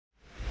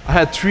I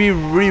had 3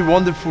 really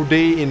wonderful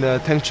days in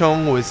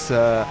Tengchong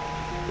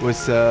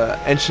with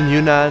ancient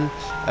Yunnan.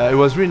 It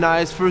was really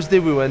nice. First day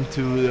we went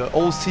to the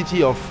old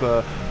city of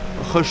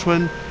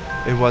Heshun.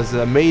 It was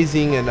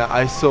amazing, and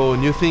I saw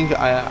new things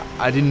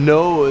I didn't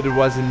know there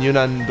was in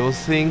Yunnan. Those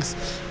things.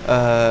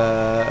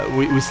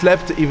 We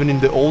slept even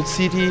in the old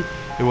city.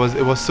 It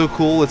was so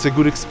cool. It's a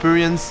good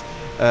experience.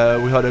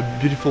 We had a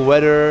beautiful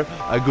weather,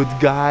 a good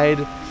guide.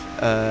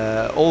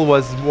 All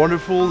was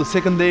wonderful. The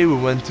second day we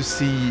went to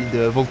see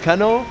the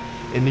volcano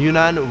in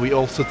Yunnan. We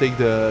also take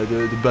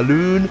the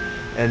balloon,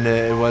 and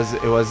it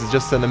was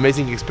just an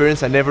amazing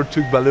experience. I never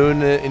took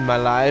balloon in my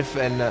life,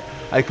 and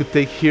I could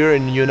take here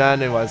in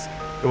Yunnan. It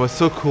was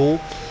so cool.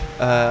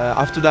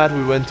 After that,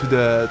 we went to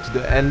the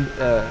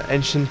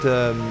ancient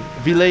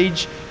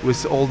village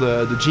with all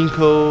the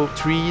ginkgo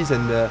trees,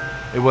 and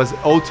it was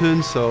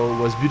autumn, so it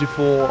was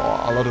beautiful.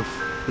 A lot of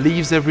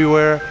leaves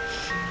everywhere.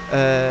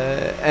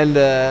 And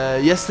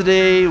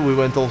yesterday we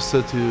went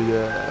also to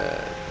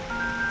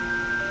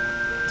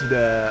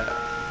the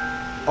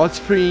hot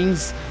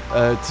springs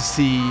to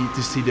see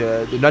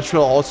the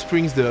natural hot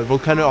springs, the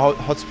volcano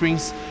hot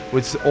springs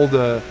with all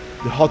the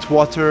hot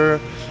water.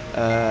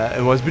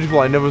 It was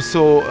beautiful. I never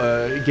saw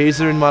a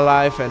geyser in my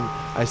life, and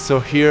I saw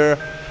here.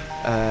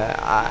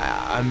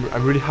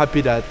 I'm really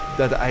happy that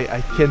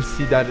I can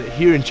see that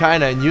here in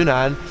China, in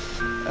Yunnan,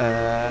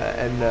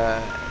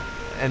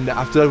 and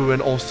after that we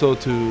went also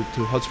to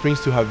hot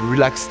springs to have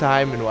relaxed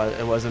time.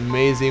 It was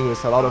amazing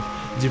with a lot of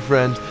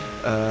different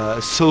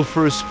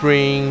sulfur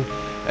spring,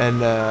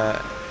 and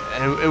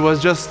it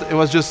was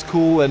just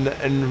cool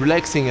and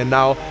relaxing. And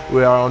now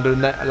we are on the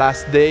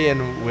last day,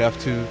 and we have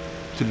to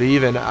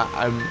leave. And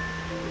I'm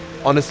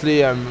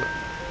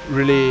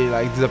really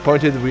like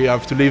disappointed we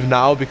have to leave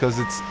now, because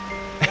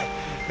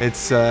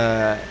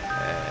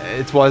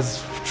it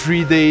was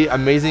 3 days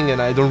amazing,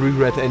 and I don't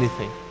regret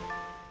anything.